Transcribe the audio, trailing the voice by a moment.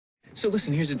So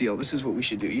listen, here's the deal. This is what we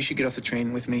should do. You should get off the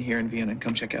train with me here in Vienna and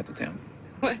come check out the town.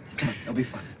 What? Come on, it'll be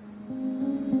fun.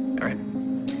 All right.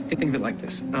 Think of it like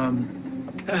this.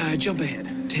 Jump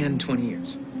ahead 10, 20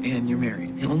 years, and you're married.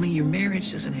 And only your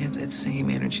marriage doesn't have that same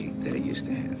energy that it used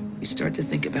to have. You start to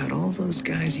think about all those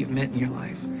guys you've met in your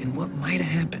life and what might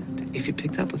have happened if you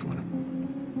picked up with one of them.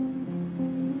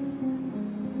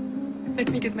 Let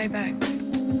me get my bag.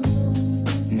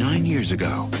 9 years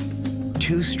ago,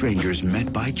 two strangers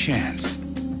met by chance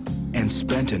and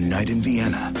spent a night in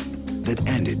Vienna that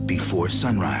ended before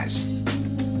sunrise.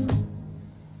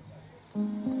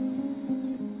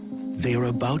 They are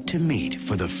about to meet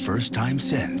for the first time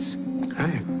since.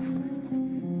 Hi.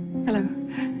 Hello.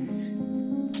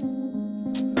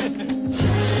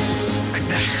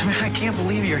 I can't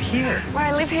believe you're here. Well,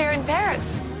 I live here in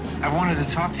Paris. I wanted to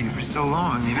talk to you for so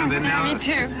long, you know, that now... Me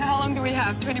too. How long do we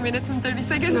have? 20 minutes and 30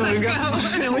 seconds? No, Let's we got,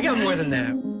 go. No, we got more than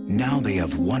that. Now they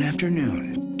have one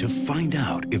afternoon to find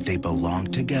out if they belong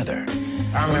together.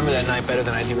 I remember that night better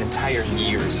than I do entire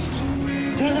years.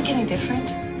 Do you look any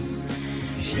different?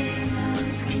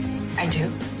 I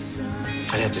do.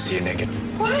 I'd have to see you naked.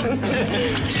 What?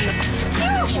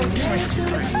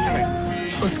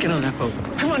 Let's get on that boat.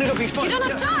 Come on, it'll be fun. You don't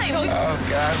have time. Oh,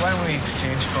 God, why don't we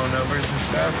exchange phone numbers and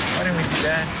stuff? Why didn't we do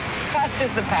that? Past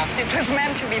is the past. It was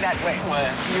meant to be that way.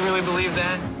 What? You really believe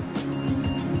that?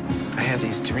 I have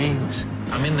these dreams.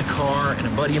 I'm in the car, and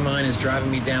a buddy of mine is driving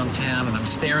me downtown, and I'm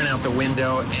staring out the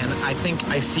window, and I think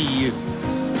I see you.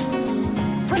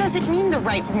 What does it mean, the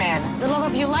right man? The love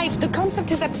of your life? The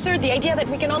concept is absurd. The idea that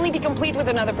we can only be complete with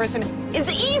another person is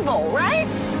evil, right?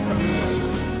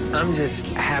 I'm just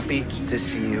happy to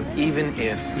see you, even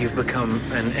if you've become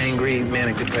an angry,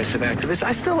 manic-depressive activist.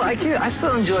 I still like you. I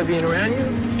still enjoy being around you.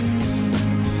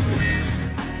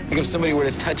 Like if somebody were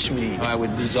to touch me, I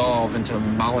would dissolve into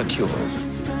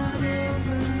molecules.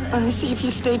 I want to see if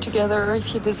you stay together or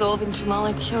if you dissolve into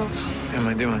molecules. How am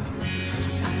I doing?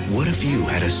 What if you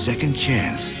had a second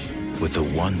chance with the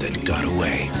one that got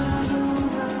away?